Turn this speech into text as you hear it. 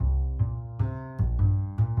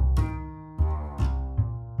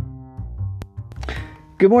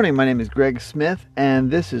Good morning, my name is Greg Smith,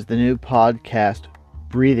 and this is the new podcast,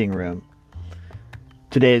 Breathing Room.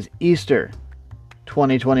 Today is Easter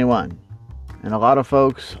 2021, and a lot of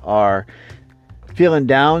folks are feeling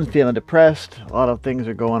down, feeling depressed. A lot of things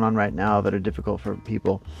are going on right now that are difficult for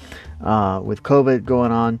people with COVID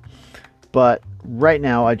going on. But right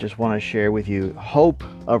now, I just want to share with you hope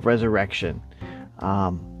of resurrection.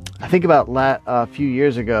 I think about a few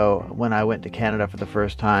years ago when I went to Canada for the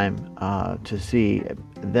first time to see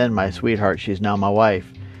then my sweetheart, she's now my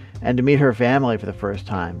wife, and to meet her family for the first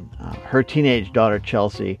time. Her teenage daughter,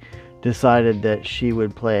 Chelsea, decided that she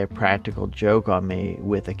would play a practical joke on me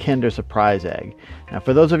with a Kinder Surprise egg. Now,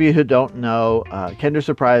 for those of you who don't know, Kinder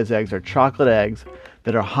Surprise eggs are chocolate eggs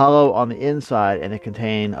that are hollow on the inside and they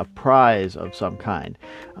contain a prize of some kind.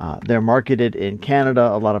 They're marketed in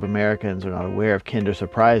Canada. A lot of Americans are not aware of Kinder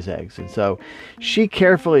Surprise eggs. And so she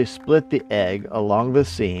carefully split the egg along the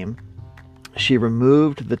seam. She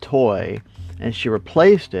removed the toy and she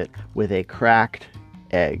replaced it with a cracked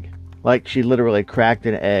egg. Like she literally cracked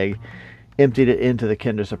an egg, emptied it into the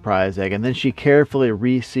Kinder Surprise egg, and then she carefully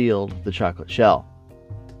resealed the chocolate shell.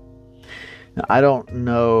 Now, I don't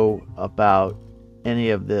know about any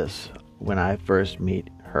of this when I first meet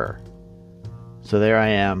her. So there I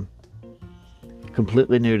am,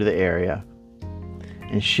 completely new to the area,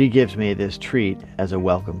 and she gives me this treat as a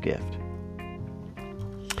welcome gift.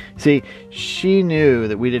 See, she knew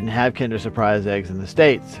that we didn't have Kinder Surprise eggs in the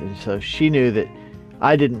States, and so she knew that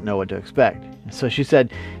I didn't know what to expect. So she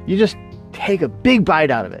said, "You just take a big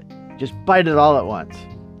bite out of it. Just bite it all at once."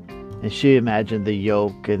 And she imagined the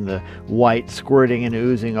yolk and the white squirting and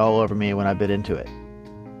oozing all over me when I bit into it.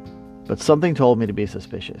 But something told me to be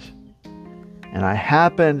suspicious. And I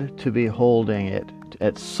happened to be holding it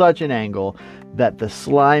at such an angle that the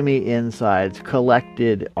slimy insides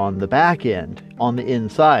collected on the back end, on the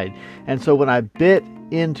inside. And so when I bit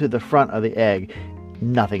into the front of the egg,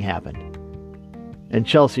 nothing happened. And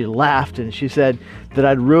Chelsea laughed and she said that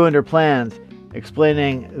I'd ruined her plans,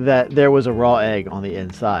 explaining that there was a raw egg on the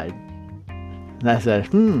inside. And I said,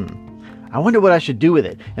 I wonder what I should do with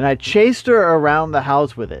it. And I chased her around the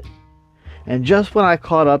house with it. And just when I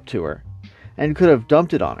caught up to her and could have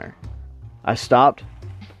dumped it on her, I stopped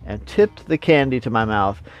and tipped the candy to my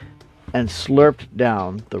mouth and slurped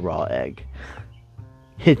down the raw egg.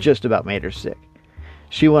 It just about made her sick.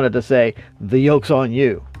 She wanted to say, "The yolk's on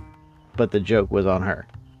you," but the joke was on her.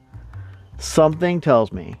 Something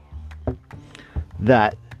tells me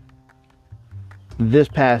that this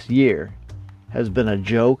past year has been a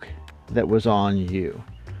joke that was on you.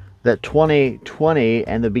 That 2020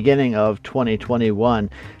 and the beginning of 2021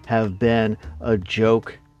 have been a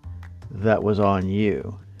joke that was on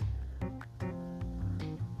you.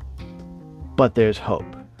 But there's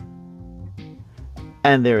hope.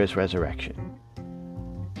 And there is resurrection.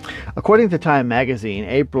 According to Time magazine,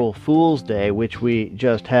 April Fool's Day, which we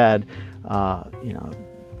just had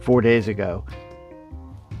 4 days ago,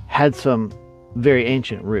 had some very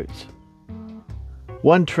ancient roots.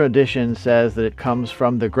 One tradition says that it comes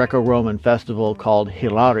from the Greco-Roman festival called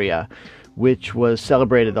Hilaria, which was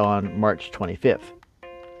celebrated on March 25th.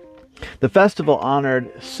 The festival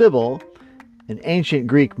honored Cybele, an ancient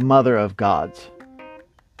Greek mother of gods,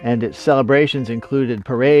 and its celebrations included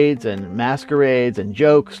parades and masquerades and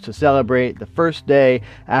jokes to celebrate the first day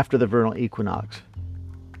after the vernal equinox.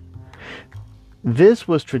 This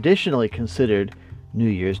was traditionally considered New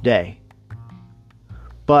Year's Day.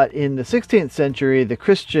 But in the 16th century, the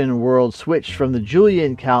Christian world switched from the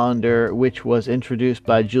Julian calendar, which was introduced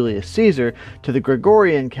by Julius Caesar, to the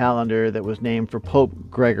Gregorian calendar that was named for Pope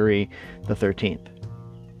Gregory XIII.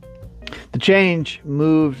 The change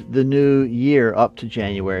moved the new year up to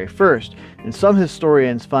January 1st, and some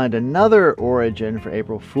historians find another origin for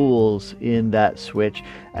April Fools in that switch,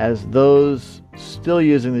 as those still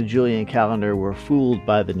using the Julian calendar were fooled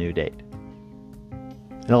by the new date.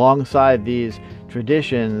 And alongside these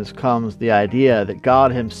traditions comes the idea that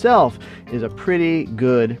God himself is a pretty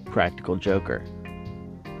good practical joker.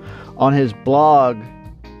 On his blog,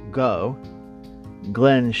 Go,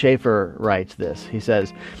 Glenn Schaefer writes this. He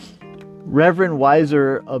says, Reverend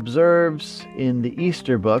Weiser observes in the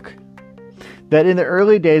Easter book that in the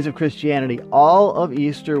early days of Christianity, all of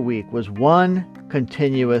Easter week was one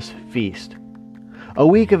continuous feast. A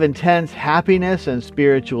week of intense happiness and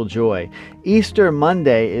spiritual joy. Easter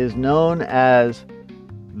Monday is known as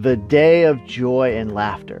the Day of Joy and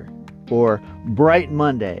Laughter, or Bright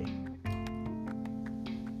Monday,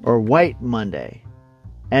 or White Monday,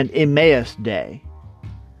 and Emmaus Day.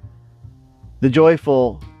 The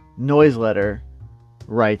joyful Noiseletter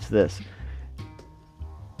writes this: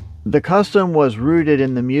 The custom was rooted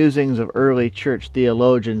in the musings of early church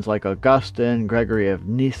theologians like Augustine, Gregory of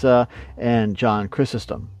Nyssa, and John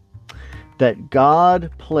Chrysostom, that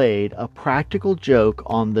God played a practical joke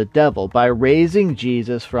on the devil by raising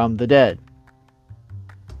Jesus from the dead.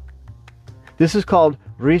 This is called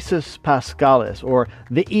risus paschalis, or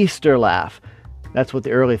the Easter laugh. That's what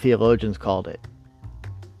the early theologians called it.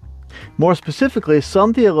 More specifically,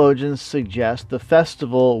 some theologians suggest the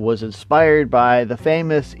festival was inspired by the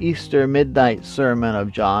famous Easter midnight sermon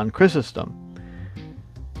of John Chrysostom,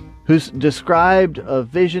 who described a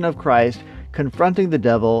vision of Christ confronting the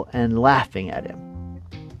devil and laughing at him.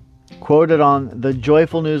 Quoted on the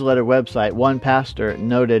Joyful Newsletter website, one pastor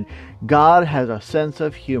noted, "God has a sense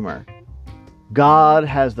of humor. God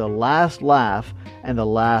has the last laugh and the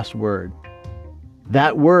last word.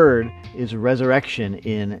 That word is resurrection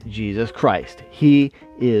in Jesus Christ. He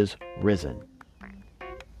is risen."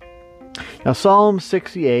 Now, Psalm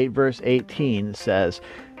 68, verse 18 says,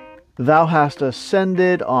 "Thou hast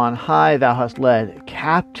ascended on high, thou hast led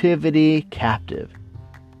captivity captive."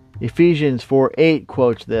 Ephesians 4:8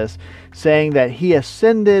 quotes this, saying that he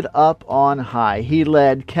ascended up on high. He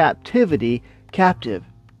led captivity captive.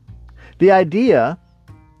 The idea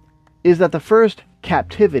is that the first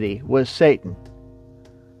captivity was Satan,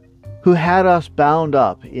 who had us bound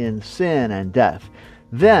up in sin and death.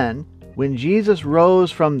 Then, when Jesus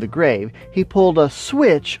rose from the grave, he pulled a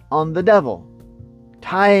switch on the devil,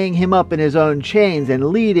 tying him up in his own chains and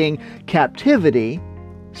leading captivity,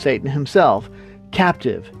 Satan himself,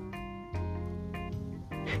 captive.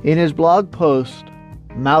 In his blog post,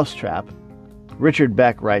 Mousetrap, Richard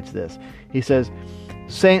Beck writes this. He says,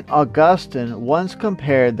 St. Augustine once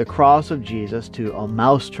compared the cross of Jesus to a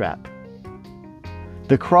mousetrap.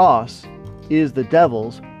 The cross is the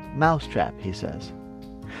devil's mousetrap, he says.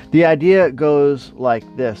 The idea goes like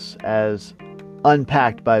this, as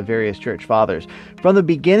unpacked by various church fathers. From the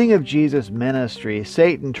beginning of Jesus' ministry,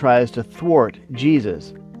 Satan tries to thwart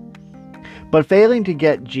Jesus. But failing to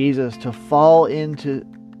get Jesus to fall into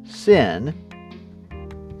sin,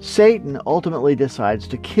 Satan ultimately decides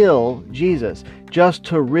to kill Jesus just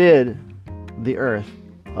to rid the earth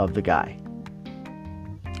of the guy.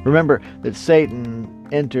 Remember that Satan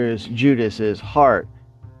enters Judas's heart,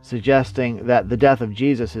 suggesting that the death of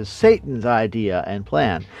Jesus is Satan's idea and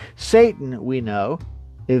plan. Satan, we know,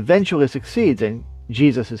 eventually succeeds and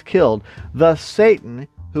Jesus is killed. Thus, Satan,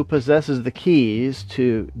 who possesses the keys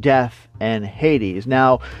to death and Hades,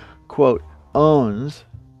 now, quote, owns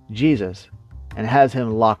Jesus and has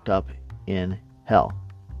him locked up in hell.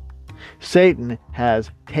 Satan has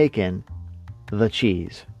taken the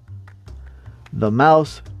cheese. The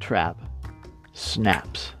mouse trap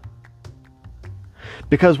snaps.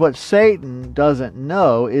 Because what Satan doesn't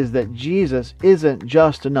know is that Jesus isn't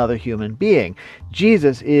just another human being.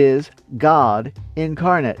 Jesus is God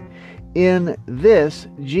incarnate. In this,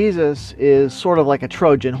 Jesus is sort of like a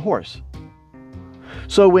Trojan horse.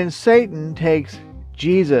 So when Satan takes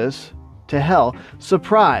Jesus to hell,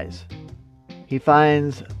 surprise, he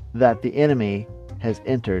finds that the enemy has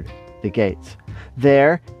entered the gates.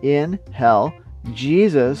 There, in hell,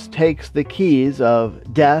 Jesus takes the keys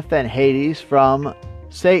of death and Hades from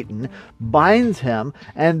Satan, binds him,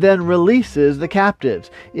 and then releases the captives.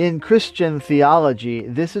 In Christian theology,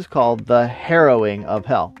 this is called the harrowing of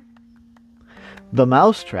hell. The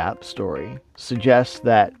mousetrap story suggests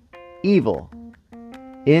that evil,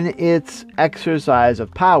 in its exercise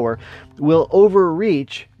of power, will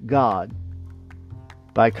overreach God.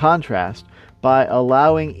 By contrast, by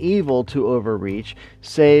allowing evil to overreach,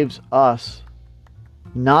 saves us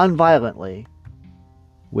non-violently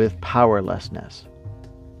with powerlessness.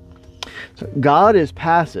 So God is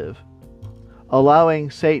passive,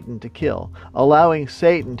 allowing Satan to kill, allowing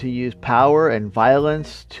Satan to use power and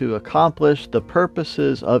violence to accomplish the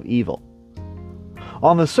purposes of evil.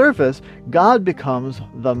 On the surface, God becomes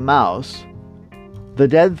the mouse, the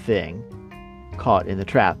dead thing caught in the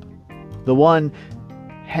trap, the one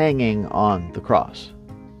hanging on the cross.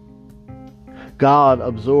 God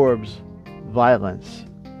absorbs violence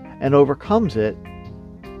and overcomes it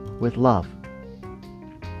with love.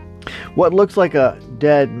 What looks like a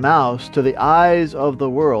dead mouse to the eyes of the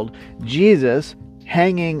world, Jesus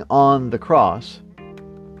hanging on the cross,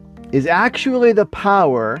 is actually the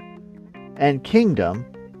power and kingdom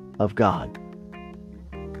of God.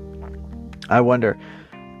 I wonder,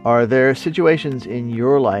 are there situations in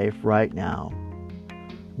your life right now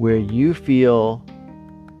where you feel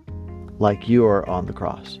like you are on the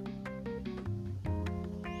cross?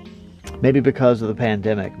 Maybe because of the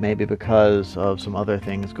pandemic, maybe because of some other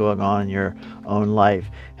things going on in your own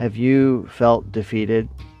life. Have you felt defeated?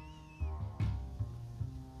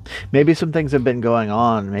 Maybe some things have been going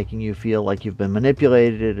on, making you feel like you've been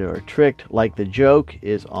manipulated or tricked, like the joke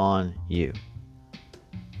is on you.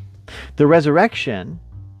 The resurrection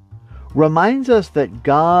reminds us that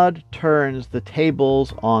God turns the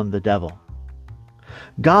tables on the devil.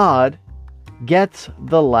 God gets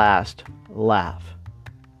the last laugh.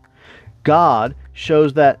 God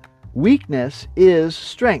shows that weakness is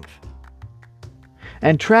strength,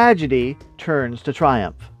 and tragedy turns to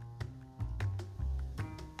triumph.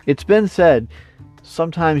 It's been said,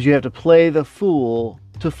 sometimes you have to play the fool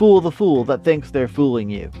to fool the fool that thinks they're fooling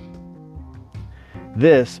you.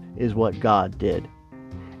 This is what God did,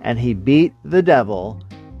 and he beat the devil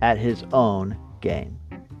at his own game.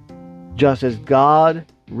 Just as God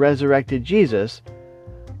resurrected Jesus,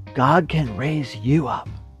 God can raise you up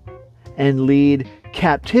and lead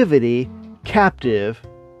captivity captive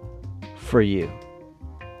for you.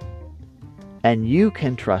 And you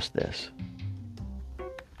can trust this.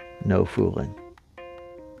 No fooling.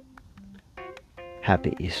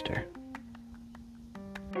 Happy Easter.